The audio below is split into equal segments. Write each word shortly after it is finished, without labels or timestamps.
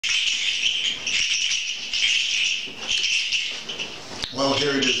Well,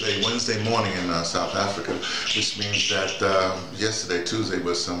 here it is, a Wednesday morning in South Africa, which means that yesterday, Tuesday,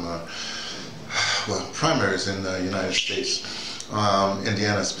 was some primaries in the United States,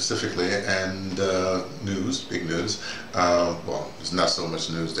 Indiana specifically, and big news. Well, it's not so much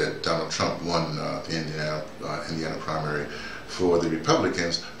news that Donald Trump won the Indiana primary for the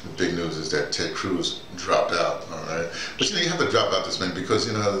Republicans. The big news is that Ted Cruz dropped out. All right, but you have to drop out this man because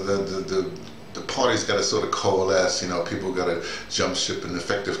the party's got to sort of coalesce. People got to jump ship an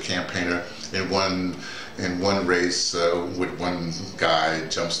effective campaigner in one race with one guy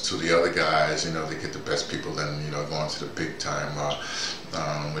jumps to the other guys. They get the best people, then go on to the big time.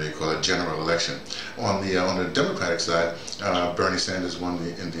 What do you call it? General election. On the Democratic side, Bernie Sanders won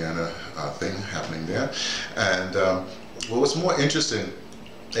the Indiana thing happening there, and what's more interesting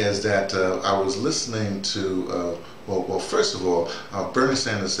is that I was listening to. Well, first of all, Bernie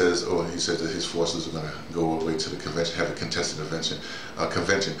Sanders says, he said that his forces are going to go all the way to the convention, have a contested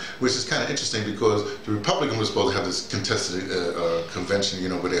convention, which is kind of interesting because the Republicans were supposed to have this contested convention,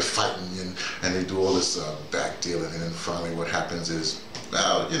 where they're fighting and they do all this back dealing, and then finally what happens is,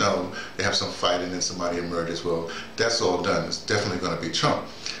 they have some fight and then somebody emerges. Well, that's all done. It's definitely going to be Trump.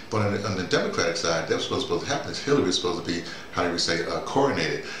 But on the Democratic side, that's what's supposed to happen. Hillary is supposed to be, how do we say,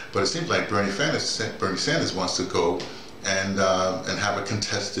 coronated. But it seems like Bernie Sanders wants to go and have a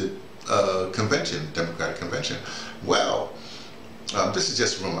contested convention, Democratic convention. Well, this is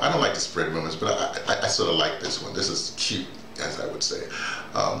just rumor. I don't like to spread rumors, but I sort of like this one. This is cute, as I would say.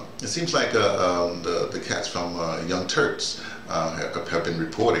 It seems like the cats from Young Turks have been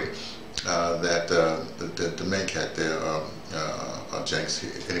reporting that the main cat there, Jenks,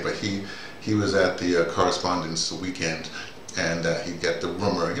 anyway, he was at the Correspondence Weekend, and he got the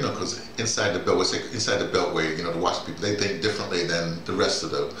rumor, because inside the Beltway, the Washington people, they think differently than the rest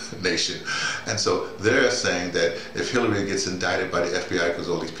of the nation, and so they're saying that if Hillary gets indicted by the FBI, because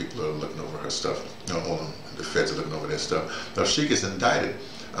all these people are looking over her stuff, all the feds are looking over their stuff, but if she gets indicted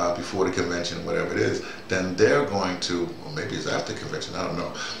before the convention, whatever it is, then they're going to, or maybe it's after the convention, I don't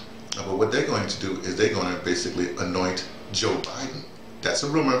know, but what they're going to do is they're going to basically anoint Joe Biden. That's a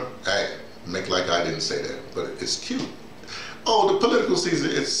rumor. Hey, make like I didn't say that, but it's cute. Oh, the political season,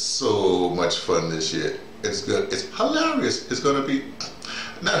 it's so much fun this year. It's good. It's hilarious. It's going to be,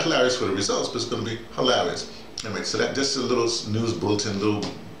 not hilarious for the results, but it's going to be hilarious. Anyway, so that's just a little news bulletin, little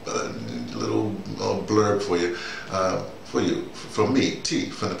blurb for you, from me, T,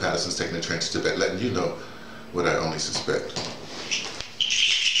 from the Pattersons taking the train to Tibet, letting you know what I only suspect.